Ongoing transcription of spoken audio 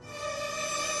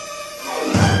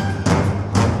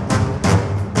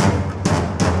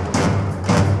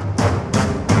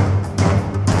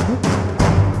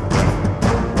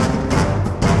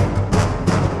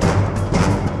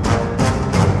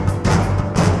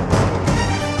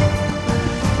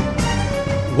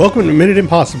Welcome to Minute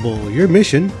Impossible. Your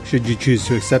mission, should you choose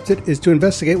to accept it, is to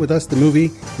investigate with us the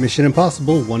movie Mission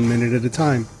Impossible 1 minute at a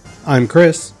time. I'm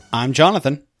Chris. I'm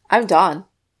Jonathan. I'm Dawn.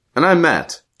 And I'm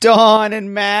Matt. Dawn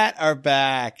and Matt are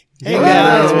back. Hey Yay.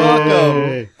 guys,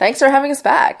 welcome. Thanks for having us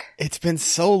back. It's been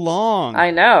so long. I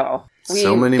know. We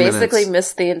So many basically minutes.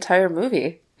 missed the entire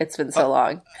movie. It's been so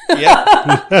long.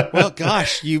 Yeah. Well,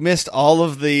 gosh, you missed all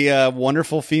of the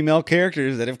wonderful female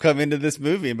characters that have come into this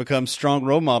movie and become strong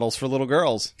role models for little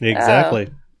girls. Exactly.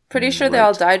 Pretty sure they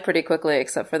all died pretty quickly,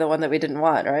 except for the one that we didn't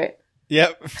want, right?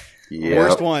 Yep. Yeah.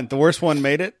 Worst one. The worst one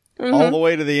made it all the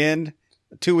way to the end.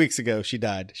 2 weeks ago, she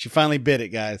died. She finally bit it,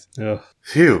 guys. Ugh,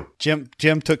 Phew. Jim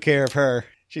took care of her.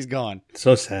 She's gone.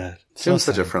 so sad. Jim's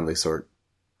such a friendly sort.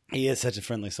 He is such a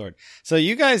friendly sort. So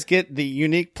you guys get the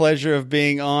unique pleasure of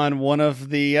being on one of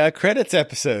the credits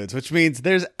episodes, which means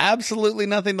there's absolutely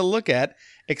nothing to look at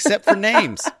except for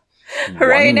names.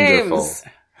 Hooray, Wonderful. names!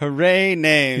 Hooray,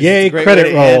 names. Yay, It's a great way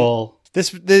credit to end. roll.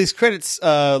 These credits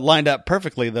lined up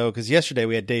perfectly, though, because yesterday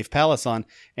we had Dave Pallas on,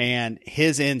 and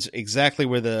his ends exactly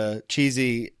where the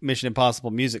cheesy Mission Impossible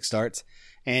music starts.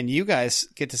 And you guys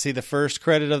get to see the first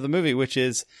credit of the movie, which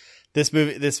is this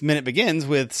movie. This minute begins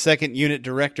with second unit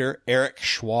director Eric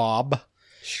Schwab,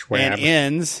 and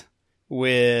ends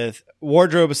with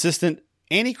wardrobe assistant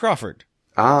Annie Crawford.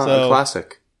 Ah, So- a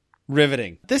classic.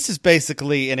 Riveting. This is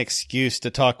basically an excuse to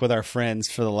talk with our friends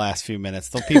for the last few minutes.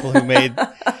 The people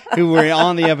who were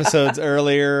on the episodes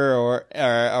earlier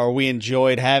or we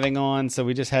enjoyed having on. So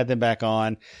we just had them back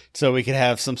on so we could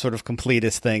have some sort of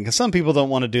completist thing. Cause some people don't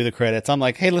want to do the credits. I'm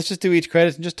like, hey, let's just do each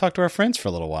credit and just talk to our friends for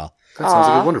a little while. That sounds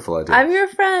like Aw. a wonderful idea. I'm your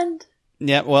friend.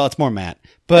 Yeah. Well, it's more Matt,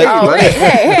 but Oh, wait,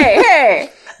 hey!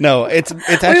 no, it's We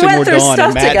actually went more through Dawn stuff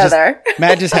and Matt together.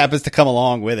 Matt just happens to come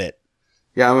along with it.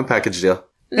 Yeah, I'm a package deal.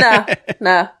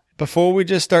 No. Before we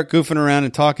just start goofing around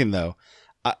and talking, though,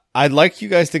 I'd like you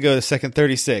guys to go to second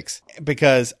 36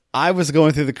 because I was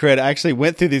going through the credit. I actually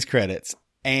went through these credits,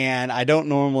 and I don't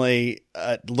normally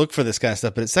look for this kind of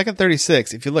stuff. But at second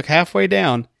 36, if you look halfway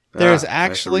down, there's I have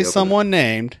to actually reopen someone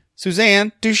named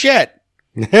Suzanne Duchette.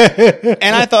 And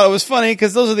I thought it was funny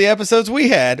because those are the episodes we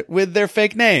had with their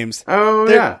fake names. Oh,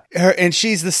 yeah. And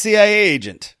she's the CIA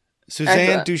agent, Suzanne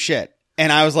Excellent. Duchette.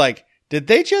 And I was like, did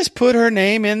they just put her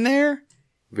name in there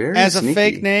Very as sneaky. a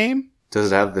fake name? Does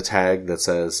it have the tag that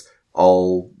says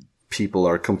all people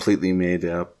are completely made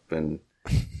up and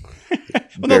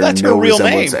Well, no, that's her no real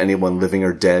resemblance name. to anyone living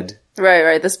or dead?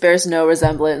 Right. This bears no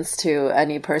resemblance to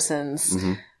any person's.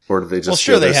 Or do they just Well,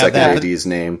 sure show their they have second that, but- AD's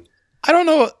name? I don't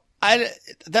know.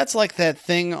 That's like that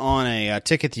thing on a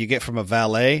ticket that you get from a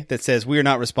valet that says, we are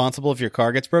not responsible if your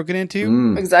car gets broken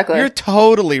into. Exactly. You're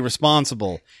totally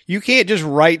responsible. You can't just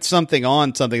write something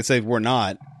on something and say, we're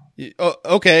not.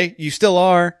 Okay, you still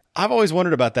are. I've always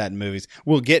wondered about that in movies.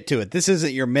 We'll get to it. This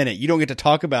isn't your minute. You don't get to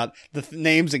talk about the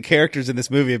names and characters in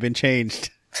this movie have been changed.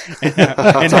 and have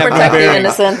been Protect the buried.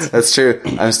 innocent. That's true.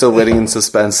 I'm still waiting in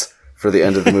suspense for the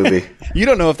end of the movie. You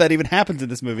don't know if that even happens in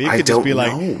this movie. It I could don't just be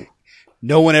like, know.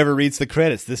 no one ever reads the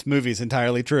credits. This movie is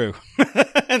entirely true.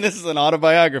 And this is an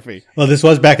autobiography. Well, this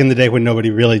was back in the day when nobody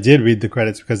really did read the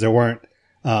credits because there weren't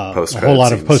a Post-credit whole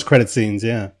lot of scenes. post-credit scenes.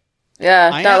 Yeah. Yeah,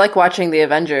 I not am- like watching the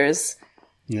Avengers.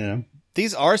 Yeah.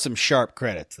 These are some sharp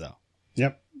credits, though.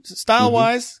 Yep.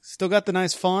 Style-wise, still got the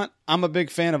nice font. I'm a big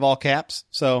fan of all caps,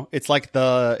 so it's like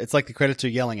the credits are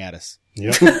yelling at us.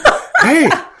 Yep. Hey!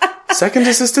 Second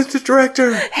assistant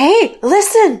director! Hey,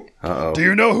 listen! Uh-oh. Do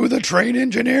you know who the train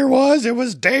engineer was? It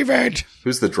was David.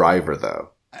 Who's the driver,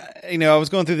 though? You know, I was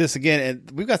going through this again,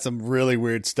 and we've got some really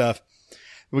weird stuff.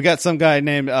 We got some guy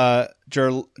named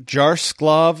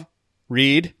Jarsklav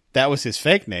Reed. That was his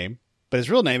fake name, but his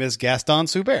real name is Gaston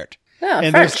Subert. Yeah,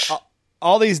 And French. there's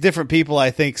all these different people.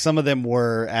 I think some of them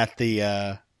were at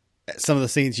the some of the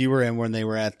scenes you were in when they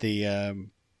were at the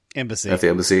embassy. At the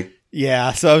embassy?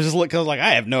 Yeah, so I was just looking. I was like,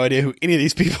 I have no idea who any of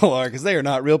these people are because they are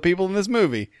not real people in this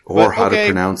movie. Or But, how okay.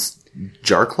 to pronounce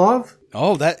Jarklov?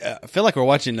 Oh, that I feel like we're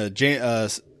watching a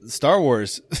Star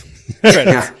Wars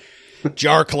credits.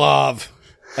 Jarklov.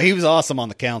 He was awesome on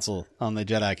the council, on the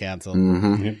Jedi Council.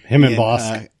 Him and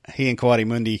Boss. He and Quadi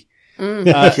Mundi.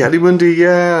 Kiadimundi,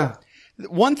 yeah.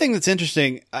 One thing that's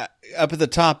interesting, up at the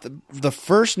top, the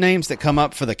first names that come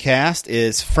up for the cast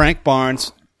is Frank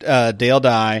Barnes, Dale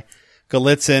Dye,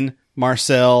 Golitsyn,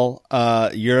 Marcel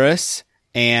Uris,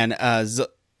 and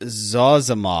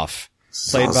Zozimov,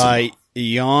 played by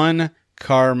Jan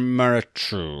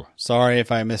Karmaratru. Sorry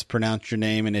if I mispronounced your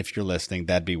name, and if you're listening,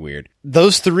 that'd be weird.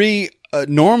 Those three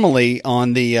normally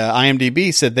on the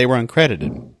IMDb said they were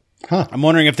uncredited. Huh. I'm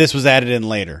wondering if this was added in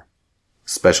later.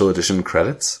 Special edition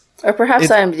credits? Or perhaps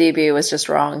IMDb was just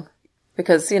wrong.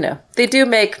 because, they do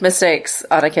make mistakes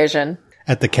on occasion.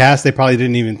 At the cast, they probably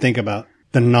didn't even think about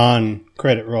the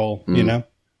non-credit roll, you know?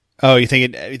 Oh, you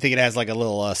think it has like a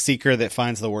little seeker that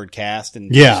finds the word cast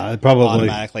and Yeah, just probably.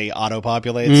 automatically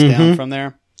auto-populates down from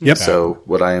there? Yep. So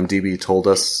what IMDb told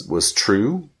us was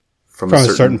true From a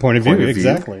certain point of view,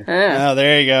 exactly. Oh,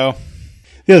 there you go.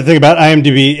 The other thing about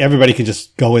IMDb, everybody can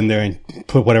just go in there and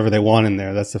put whatever they want in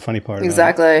there. That's the funny part.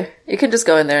 Exactly. You can just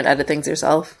go in there and edit things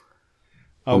yourself.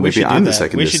 Oh, Well, we maybe should do I'm the that.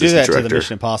 second We should do assistant that to the director.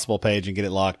 Mission Impossible page and get it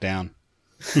locked down.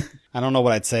 I don't know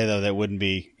what I'd say though. That wouldn't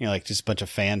be like just a bunch of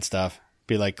fan stuff.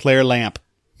 Be like Claire Lamp.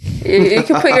 You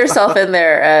can put yourself in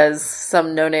there as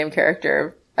some no-name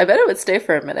character. I bet it would stay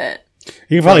for a minute. You can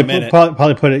For a probably minute.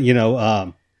 probably put it,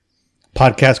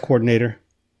 podcast coordinator,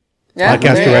 Yeah, podcast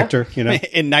there you go. director, In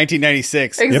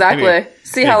 1996. Exactly. Maybe.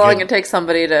 See how Yeah, long good. it takes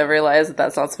somebody to realize that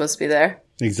that's not supposed to be there.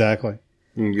 Exactly.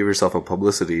 You can give yourself a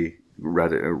publicity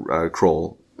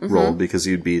role because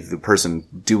you'd be the person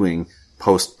doing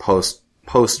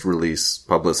post-release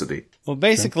publicity. Well,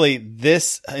 basically,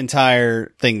 this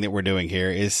entire thing that we're doing here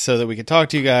is so that we can talk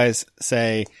to you guys,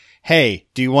 say, hey,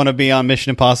 do you want to be on Mission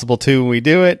Impossible 2 when we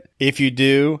do it? If you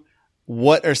do,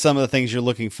 what are some of the things you're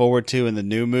looking forward to in the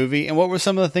new movie? And what were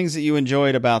some of the things that you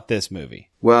enjoyed about this movie?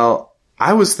 Well,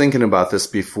 I was thinking about this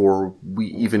before we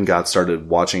even got started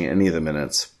watching any of the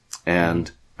minutes. And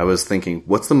I was thinking,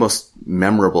 what's the most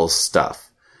memorable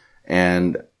stuff?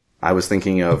 And I was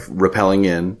thinking of rappelling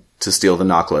in to steal the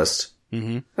knock list.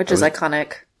 Which is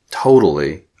iconic.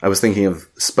 Totally. I was thinking of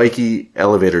spiky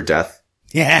elevator death.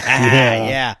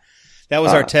 Yeah. That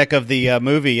was our tech of the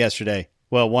movie yesterday.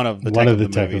 Well, one of the tech of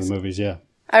the movies. Yeah.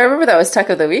 I remember that was Tech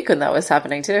of the Week when that was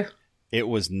happening too. It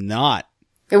was not.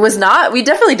 It was not? We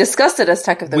definitely discussed it as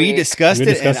Tech of the We Week. discussed We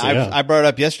it, discussed and it, yeah. I brought it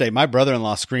up yesterday. My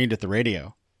brother-in-law screamed at the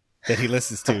radio that he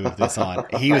listens to this on.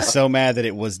 He was so mad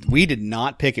that we did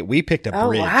not pick it. We picked a Oh,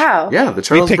 bridge. wow. Yeah, the We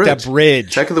Charles picked Bridge. a bridge.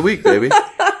 Check of the week, baby.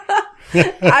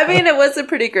 I mean, it was a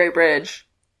pretty great bridge.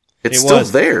 It's It still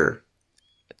was. there.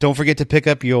 Don't forget to pick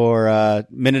up your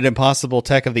Minute Impossible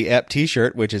Tech of the Ep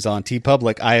t-shirt, which is on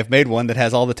TeePublic. I have made one that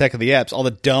has all the Tech of the Eps, all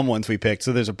the dumb ones we picked.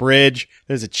 So there's a bridge,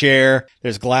 there's a chair,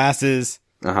 there's glasses,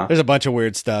 Uh-huh. there's a bunch of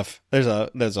weird stuff. There's a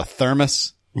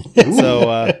thermos.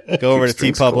 So go over to Keeps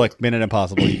drinks TeePublic, cold. Minute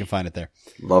Impossible. You can find it there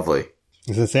Lovely. I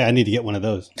was going to say, I need to get one of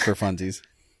those. for funsies.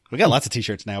 We got lots of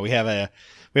t-shirts now. We have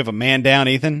a Man Down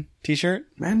Ethan t-shirt.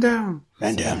 Man down.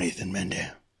 Man down, Ethan, man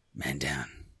down. Man Down.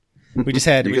 We just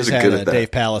had You guys are good at that.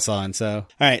 Dave Pallas on. So all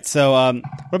right. So what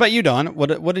about you, Dawn?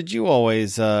 What did you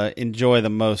always enjoy the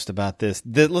most about this?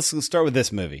 Let's start with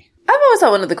this movie. I've always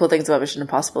thought one of the cool things about Mission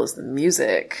Impossible is the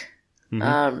music.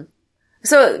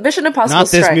 So Mission Impossible Not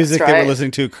this Strikes, music right? that we're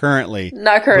listening to currently,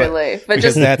 Not currently, but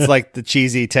because just that's like the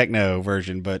cheesy techno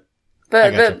version. But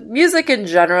but gotcha. music in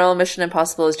general, Mission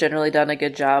Impossible has generally done a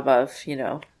good job of,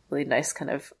 really nice kind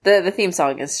of the theme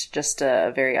song is just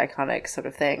a very iconic sort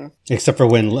of thing. Except for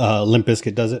when Limp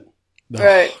Bizkit does it.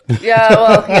 Right. Yeah,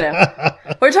 well,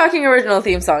 we're talking original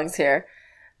theme songs here.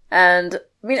 And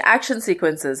I mean, action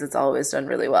sequences, it's always done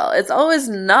really well. It's always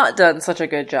not done such a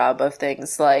good job of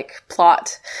things like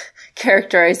plot,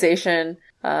 characterization.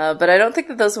 But I don't think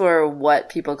that those were what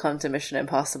people come to Mission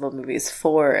Impossible movies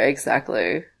for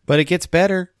exactly. but it gets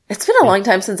better. It's been a long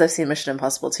time since I've seen Mission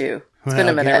Impossible 2. It's been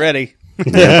a minute. Get ready.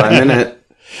 Yeah, I'm in it.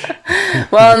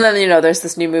 Well, and then, there's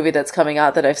this new movie that's coming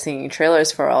out that I've seen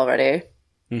trailers for already.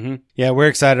 Yeah, we're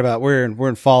excited about. We're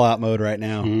in Fallout mode right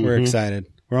now. We're excited.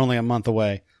 We're only a month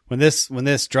away. When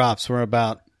this drops, we're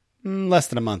about less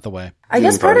than a month away. I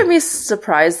guess part party. of me is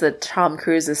surprised that Tom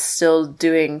Cruise is still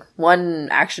doing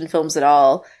action films at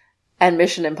all, and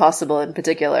Mission Impossible in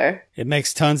particular. It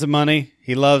makes tons of money.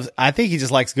 I think he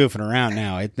just likes goofing around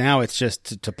now. Now it's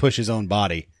just to push his own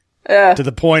body Yeah. to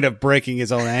the point of breaking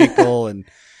his own ankle. And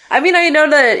I mean, I know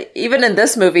that even in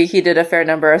this movie, he did a fair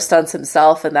number of stunts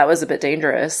himself, and that was a bit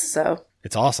dangerous, so.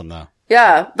 it's awesome though.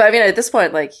 Yeah, but I mean, at this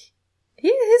point,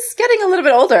 he's getting a little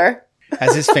bit older.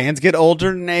 As his fans get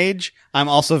older in age, I'm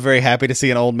also very happy to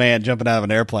see an old man jumping out of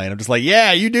an airplane. I'm just like,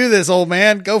 yeah, you do this, old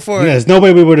man. Go for it. There's no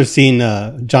way we would have seen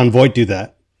John Voight do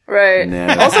that. Right. No.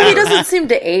 Also, he doesn't seem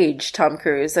to age, Tom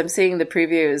Cruise. I'm seeing the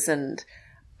previews, and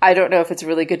I don't know if it's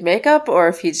really good makeup or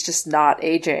if he's just not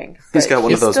aging. He's But got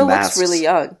one of those He still masks. looks really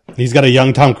young. He's got a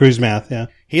young Tom Cruise math, yeah.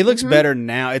 He looks better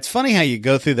now. It's funny how you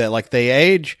go through that. Like they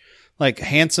age, like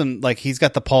handsome, like he's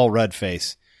got the Paul Rudd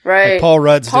face. Right. Like Paul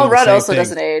Rudd also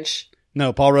doesn't age.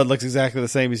 No, Paul Rudd looks exactly the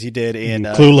same as he did in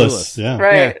Clueless, yeah.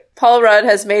 Right. Yeah. Paul Rudd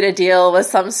has made a deal with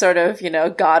some sort of,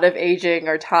 god of aging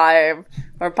or time,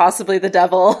 or possibly the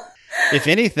devil. If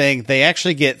anything, they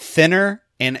actually get thinner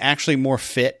and actually more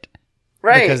fit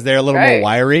Right. Because they're a little more right.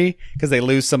 wiry because they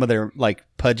lose some of their like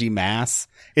pudgy mass.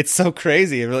 It's so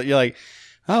crazy. You're like,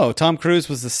 oh, Tom Cruise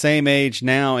was the same age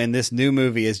now in this new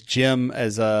movie as John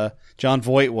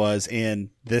Voight was in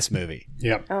this movie.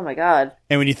 Yep. Oh my God.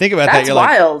 And when you think about That's that, you're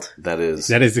like, wild. That is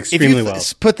if extremely you well.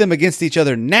 put them against each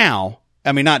other now,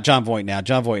 I mean, not John Voight now.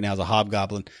 John Voight now is a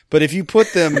hobgoblin. But if you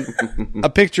put them, a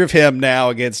picture of him now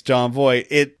against John Voight,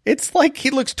 it's like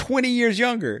he looks 20 years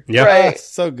younger. Yep. Right.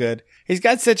 So good. He's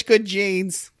got such good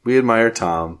genes. we admire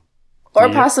Tom. Or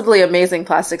possibly amazing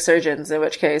plastic surgeons, in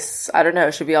which case, I don't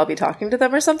know, should we all be talking to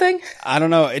them or something? I don't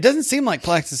know. It doesn't seem like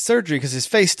plastic surgery because his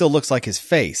face still looks like his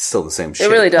face. Still the same shit.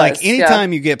 It really does. Like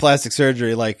anytime you get plastic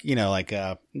surgery, like, you know, like,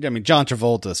 I mean, John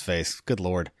Travolta's face. Good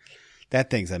Lord. That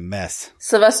thing's a mess.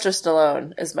 Sylvester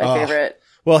Stallone is my favorite.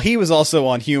 Well, he was also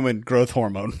on human growth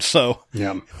hormone. So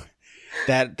Yeah.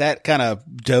 that kind of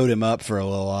doed him up for a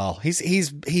little while.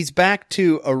 He's back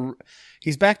to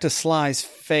Sly's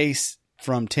face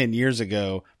from 10 years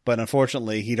ago, but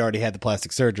unfortunately he'd already had the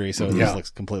plastic surgery, so it just looks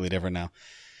completely different now.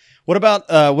 What about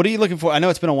what are you looking for? I know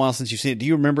it's been a while since you've seen it. Do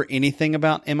you remember anything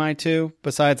about MI2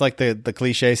 besides like the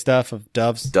cliche stuff of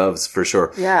doves? Doves, for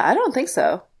sure. Yeah, I don't think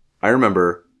so. I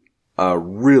remember a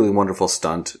really wonderful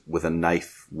stunt with a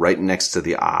knife right next to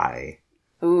the eye.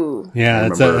 Ooh. Yeah,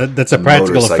 remember that's a the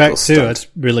practical motorcycle effect too. stunt. It's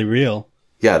really real.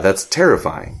 Yeah, that's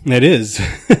terrifying. It is.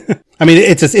 I mean,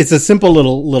 it's a simple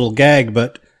little gag,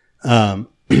 but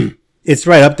it's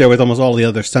right up there with almost all the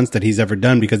other stunts that he's ever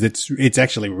done because it's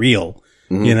actually real.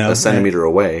 You know, A centimeter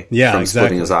away Yeah, from exactly.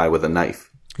 splitting his eye with a knife.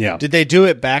 Yeah. Did they do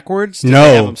it backwards? Did No.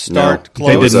 they have them start They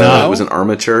close? did not. It was an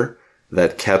armature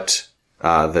that kept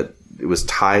that it was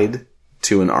tied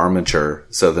to an armature,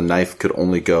 so the knife could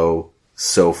only go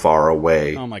so far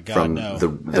away Oh my God, from no. the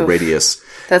Oof. radius.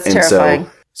 That's And terrifying.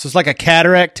 So it's like a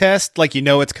cataract test, like you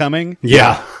know it's coming.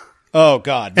 Yeah. Oh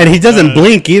God. And he doesn't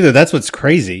blink either. That's what's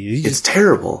crazy. He It's just,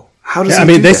 terrible. How does I he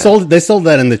mean, do they that? sold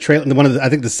that in the trailer. I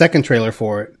think the second trailer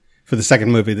for it, for the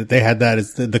second movie, that they had that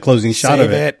as the closing shot Save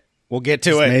of it. We'll get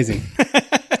to it. Amazing.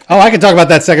 Oh, I can talk about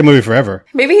that second movie forever.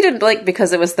 Maybe he didn't blink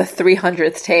because it was the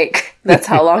 300th take. That's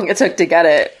how long it took to get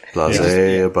it.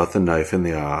 Blasé about the knife in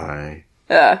the eye.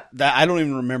 Yeah. That I don't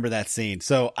even remember that scene,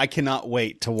 so I cannot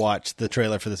wait to watch the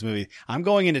trailer for this movie. I'm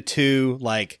going into 2.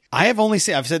 Like I've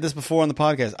said this before on the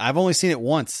podcast. I've only seen it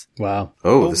once. Wow.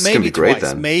 Oh, Well, this is gonna be great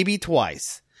twice, then. Maybe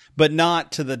twice, but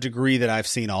not to the degree that I've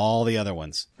seen all the other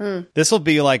ones. This will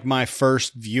be like my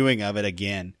first viewing of it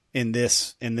again in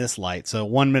this light. So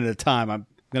 1 minute at a time, I'm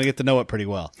gonna get to know it pretty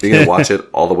well. You're gonna watch it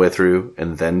all the way through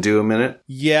and then do a minute?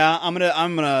 Yeah, I'm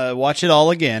gonna watch it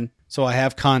all again so I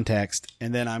have context,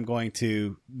 and then I'm going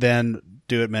to then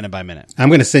do it minute by minute. I'm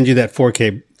going to send you that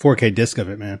 4K disc of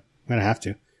it, man. I'm going to have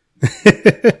to.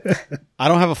 I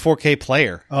don't have a 4K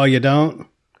player. Oh, you don't?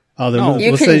 Oh, then No. You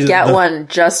we'll can send get the- one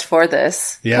just for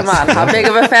this. Yes. Come on. How big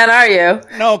of a fan are you?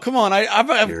 No, come on.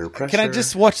 Peer Can I pressure.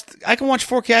 just watch? I can watch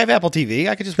 4K. I have Apple TV.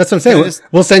 I could just. That's what I'm can I saying. just-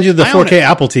 We'll send you the I own 4K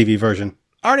Apple TV version.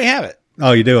 I already have it.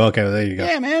 Oh, you do? Okay, well, there you go.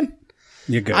 Yeah, man.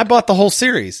 You're good. I bought the whole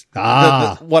series.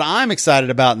 Ah. What I'm excited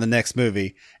about in the next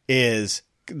movie is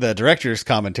the director's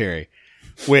commentary,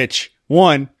 which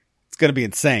 1, it's going to be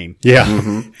insane.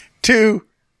 Yeah. 2,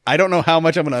 I don't know how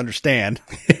much I'm going to understand.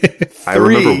 I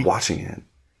remember watching it.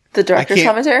 The director's can't-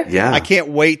 commentary? Yeah. I can't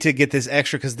wait to get this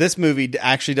extra because this movie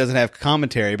actually doesn't have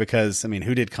commentary because, I mean,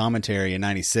 who did commentary in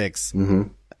 96? Mm-hmm.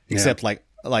 Except like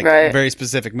Right. very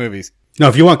specific movies. No,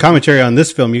 if you want commentary on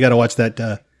this film, you got to watch that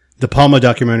De Palma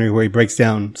documentary where he breaks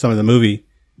down some of the movie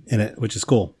in it, which is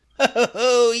cool.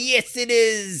 Oh, yes, it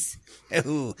is.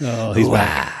 Oh, Oh, he's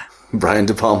back. Brian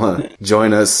De Palma,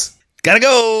 join us. gotta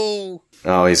go.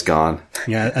 Oh, he's gone.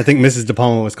 Yeah, I think Mrs. De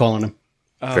Palma was calling him.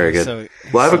 Oh, Very good. so-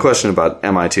 Well, I have a question about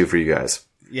MI2 for you guys.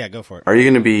 yeah, go for it. Are you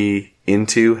going to be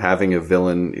into having a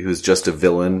villain who's just a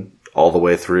villain all the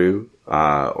way through?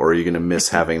 Or are you going to miss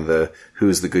having the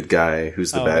who's the good guy,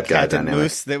 who's the bad guy Cat and dynamic?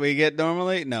 Moose that we get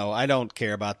normally? No, I don't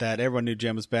care about that. Everyone knew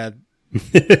Jim was bad.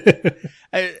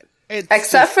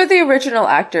 Except for the original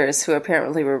actors who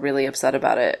apparently were really upset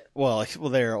about it. well,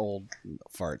 they're old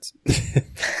farts. They're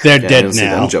Yeah, I dead didn't see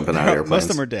now. them jumping out of Most airplanes. of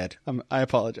them are dead. I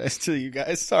apologize to you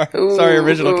guys. Sorry, Ooh, sorry,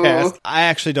 original ooh. cast. I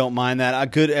actually don't mind that. A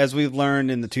good, as we've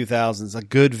learned in the 2000s, a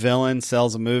good villain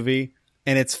sells a movie,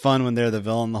 and it's fun when they're the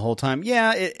villain the whole time.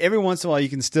 Yeah, every once in a while you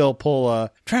can still pull a. I'm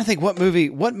trying to think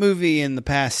what movie in the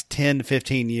past 10 to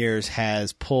 15 years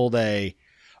has pulled a.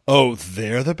 Oh,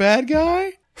 they're the bad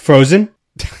guy. Frozen?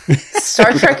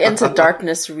 Star Trek Into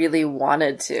Darkness really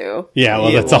wanted to, Yeah,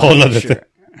 well, Yeah, that's a whole other sure. thing.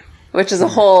 which is a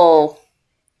whole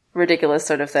ridiculous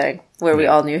sort of thing where we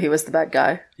all knew he was the bad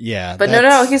guy. Yeah, But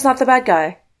no, he's not the bad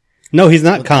guy. No, he's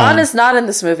not Khan Khan. is not in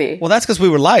this movie. Well, that's because we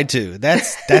were lied to.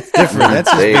 That's different. That's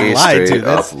just They being lied to. straight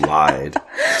That's, up lied.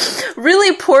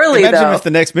 Really poorly, imagine though. if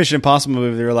the next Mission Impossible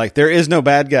movie they were like, there is no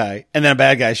bad guy, and then a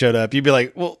bad guy showed up. You'd be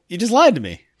like, well, you just lied to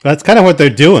me. That's kind of what they're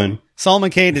doing. Solomon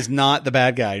Kane is not the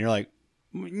bad guy. And you're like,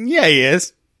 yeah, he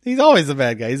is. He's always the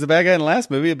bad guy. He's the bad guy in the last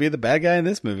movie. He'll be the bad guy in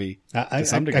this movie. I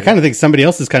some degree. kind of think somebody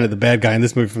else is kind of the bad guy in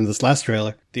this movie from this last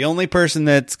trailer. The only person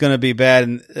that's going to be bad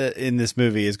in this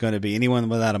movie is going to be anyone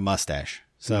without a mustache.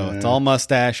 So it's all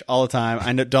mustache all the time.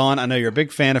 I know, Dawn, I know you're a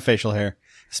big fan of facial hair,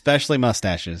 especially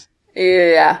mustaches.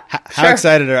 Yeah. How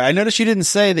excited are I noticed you didn't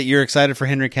say that you're excited for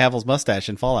Henry Cavill's mustache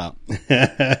in Fallout.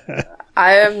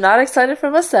 I am not excited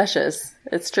for mustaches.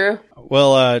 It's true.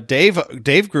 Well,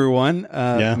 Dave grew one.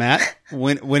 Yeah. Matt,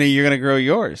 when are you going to grow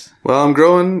yours? Well, I'm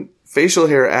growing facial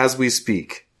hair as we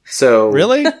speak. So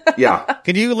Really? yeah.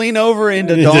 Can you lean over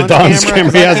into Into Dawn's Dawn's camera?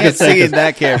 'Cause camera, yeah, I I was can't gonna say, see in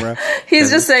that camera. He's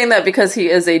just saying that because he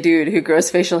is a dude who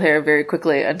grows facial hair very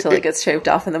quickly until it gets shaved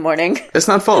off in the morning. It's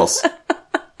not false.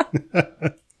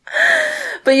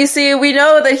 But you see, we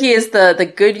know that he is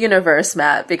the good universe,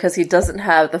 Matt, because he doesn't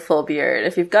have the full beard.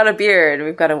 If you've got a beard,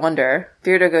 we've got to wonder.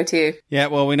 Beard or goatee? Yeah,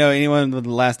 well, we know anyone with the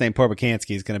last name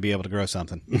Porbokansky is going to be able to grow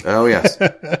something. Oh, yes.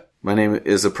 My name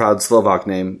is a proud Slovak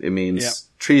name. It means Yep.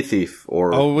 tree thief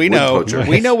or Oh, we wood know. poacher.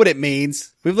 We know what it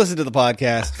means. We've listened to the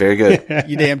podcast. Very good.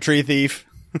 You damn tree thief.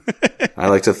 I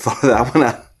like to throw that one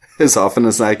out as often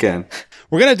as I can.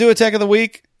 We're going to do a tech of the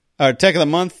week, or tech of the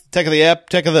month, tech of the ep,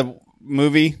 tech of the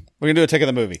movie. We're going to do a tech of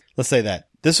the movie. Let's say that.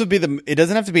 This would be it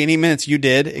doesn't have to be any minutes you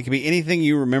did. It can be anything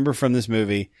you remember from this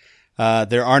movie.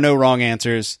 There are no wrong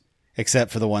answers except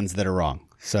for the ones that are wrong.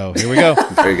 So here we go.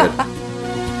 Very good.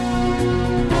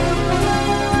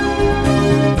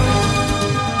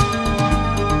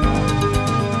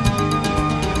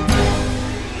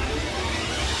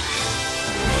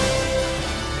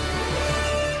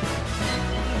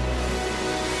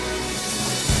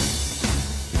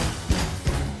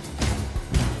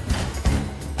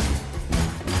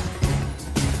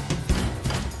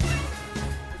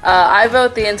 I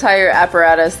vote the entire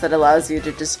apparatus that allows you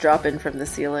to just drop in from the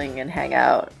ceiling and hang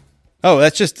out. Oh,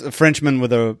 that's just a Frenchman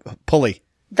with a pulley.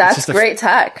 That's just a- great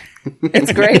tech.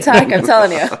 It's great tech, I'm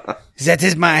telling you. That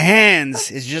is my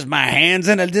hands. It's just my hands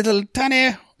and a little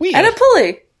tiny wheel. And a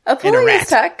pulley. A pulley rat. is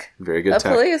tech. Very good A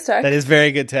tech. pulley is tech. That is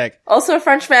very good tech. Also, a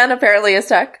French man apparently is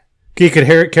tech. He could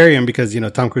carry him because,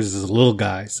 Tom Cruise is a little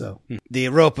guy, so. The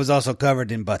rope was also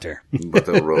covered in butter. With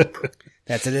a rope.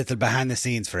 That's a little behind the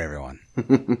scenes for everyone.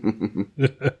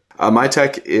 My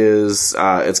tech is,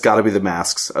 it's got to be the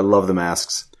masks. I love the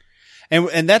masks.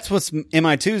 And that's what's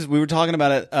MI2's. We were talking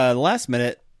about it last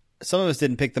minute. Some of us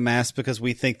didn't pick the masks because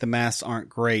we think the masks aren't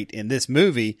great in this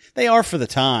movie. They are for the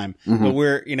time,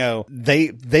 but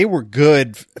they were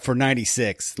good for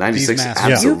 96. 96, These masks.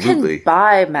 absolutely. You can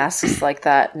buy masks like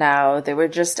that now. They were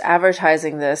just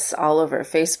advertising this all over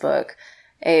Facebook.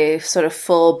 A sort of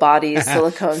full body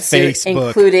silicone suit, Facebook.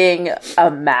 including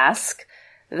a mask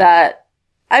that,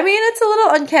 I mean, it's a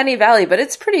little uncanny valley, but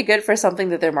it's pretty good for something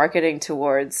that they're marketing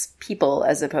towards people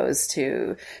as opposed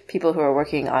to people who are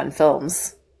working on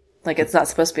films. Like, it's not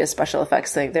supposed to be a special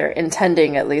effects thing. They're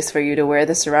intending, at least, for you to wear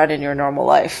this around in your normal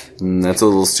life. That's a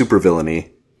little super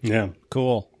villainy. Yeah.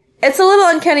 Cool. It's a little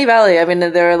uncanny valley. I mean,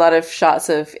 there are a lot of shots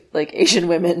of, like, Asian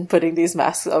women putting these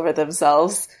masks over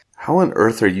themselves. How on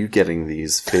earth are you getting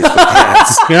these Facebook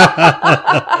ads?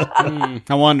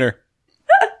 I wonder.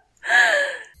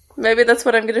 Maybe that's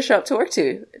what I'm going to show up to work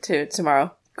to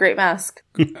tomorrow. Great mask.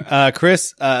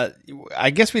 Chris,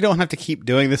 I guess we don't have to keep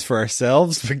doing this for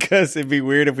ourselves because it'd be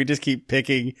weird if we just keep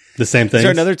picking. The same thing. Is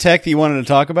there another tech that you wanted to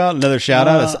talk about? Another shout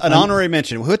out? An honorary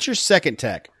mention. What's your second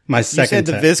tech? My You second said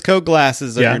tech. the Visco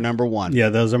glasses are Yeah. your number one. Yeah,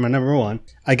 those are my number one.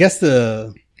 I guess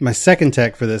my second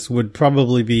tech for this would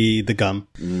probably be the gum.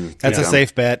 That's a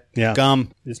safe bet. Yeah. Gum.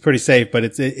 It's pretty safe, but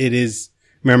it is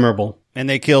memorable. And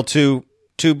they kill two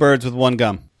birds with one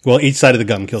gum. Well, each side of the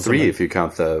gum kills 3 somebody. if you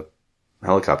count the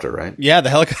helicopter, right? Yeah, the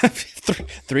helicopter.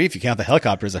 Three if you count the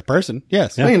helicopter as a person.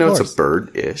 Yes. Yeah. Well, you know, of it's a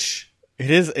bird-ish.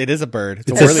 It is a bird. It's,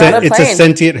 It's a a, whirly not a bird. it's a plane.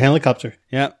 sentient helicopter.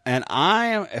 Yeah. And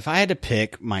if I had to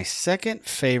pick my second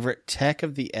favorite tech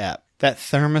of the ep, that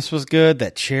thermos was good.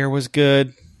 That chair was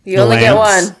good. You The only get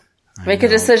lamps. one. Make a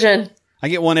decision. I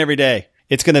get one every day.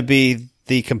 It's going to be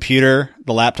the computer,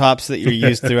 the laptops that you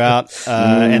use throughout,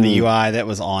 and the UI that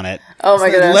was on it. Oh my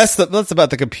goodness. Less about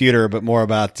the computer, but more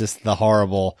about just the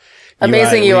horrible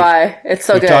Amazing UI. It's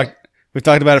so good. We've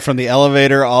talked about it from the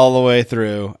elevator all the way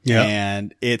through, Yeah.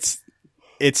 and it's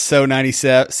so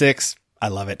 96. I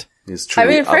love it. It's I truly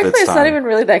mean, of frankly, its it's not time. even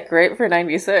really that great for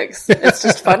 96. It's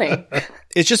just funny.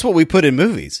 It's just what we put in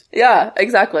movies. Yeah,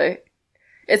 exactly.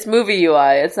 It's movie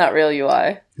UI. It's not real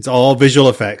UI. It's all visual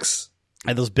effects.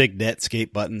 And those big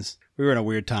Netscape buttons. We were in a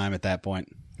weird time at that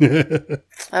point. Oh,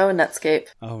 Netscape.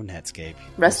 Oh, Netscape.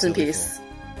 Rest in Silly peace. fool.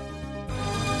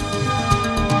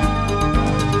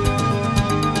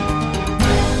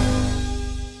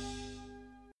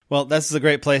 Well, this is a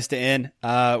great place to end.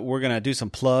 We're going to do some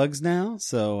plugs now.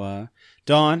 So,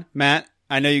 Dawn, Matt,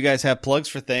 I know you guys have plugs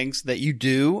for things that you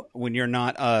do when you're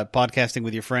not podcasting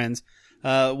with your friends.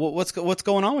 What's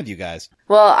going on with you guys?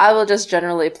 Well, I will just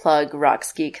generally plug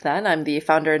Rocks Geek then. I'm the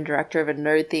founder and director of a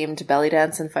nerd-themed belly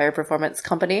dance and fire performance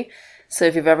company. So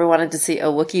if you've ever wanted to see a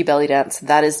Wookiee belly dance,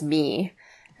 that is me.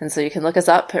 And so you can look us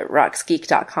up at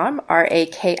rocksgeek.com,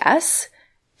 RAKS,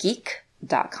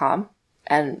 geek.com.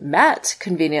 And Matt,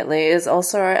 conveniently, is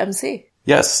also our MC.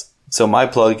 Yes. So my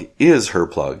plug is her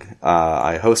plug.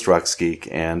 I host Rocks Geek,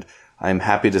 and I'm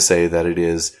happy to say that it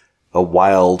is a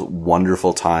wild,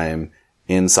 wonderful time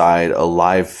inside a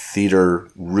live theater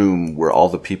room where all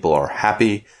the people are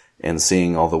happy and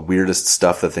seeing all the weirdest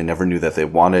stuff that they never knew that they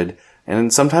wanted.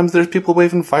 And sometimes there's people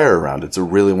waving fire around. It's a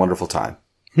really wonderful time.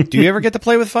 Do you ever get to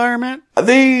play with fire, Matt?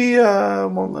 They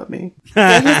won't let me.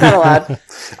 Yeah, he's not allowed.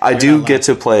 I do get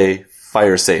to play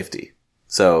fire safety.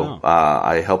 So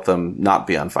I help them not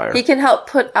be on fire. He can help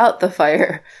put out the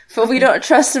fire, but we don't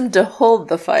trust him to hold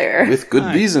the fire. With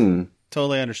good reason.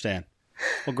 Totally understand.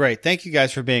 Well, great. Thank you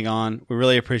guys for being on. We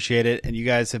really appreciate it. And you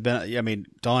guys have been, I mean,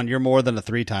 Dawn, you're more than a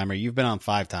 3-timer. You've been on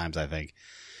 5 times, I think.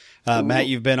 Matt,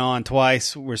 you've been on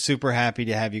twice. We're super happy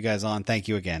to have you guys on. Thank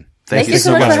you again. Thank you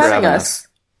so much for having us.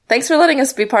 Thanks for letting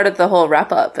us be part of the whole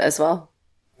wrap up as well.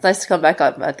 It's nice to come back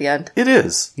up at the end. It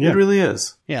is. Yeah. It really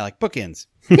is. Yeah, like bookends.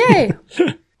 Yay!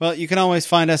 Well, you can always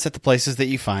find us at the places that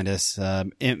you find us.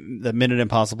 In the Minute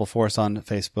Impossible Force on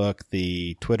Facebook,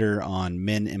 the Twitter on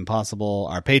Min Impossible,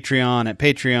 our Patreon at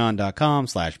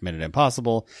patreon.com/Minute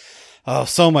Impossible. Oh,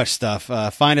 so much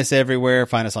stuff. Find us everywhere.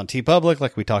 Find us on TeePublic,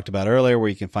 like we talked about earlier, where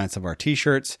you can find some of our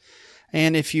t-shirts.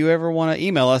 And if you ever want to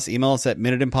email us at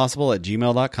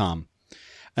minuteimpossible@gmail.com.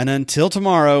 And until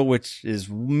tomorrow, which is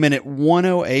minute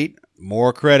 108,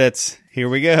 more credits. Here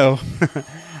we go.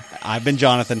 I've been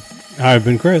Jonathan. I've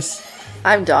been Chris.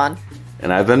 I'm Dawn.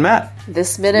 And I've been Matt.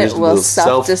 This minute will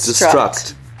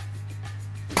self-destruct.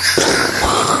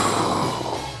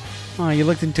 Oh, you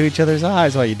looked into each other's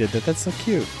eyes while you did that. That's so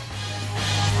cute.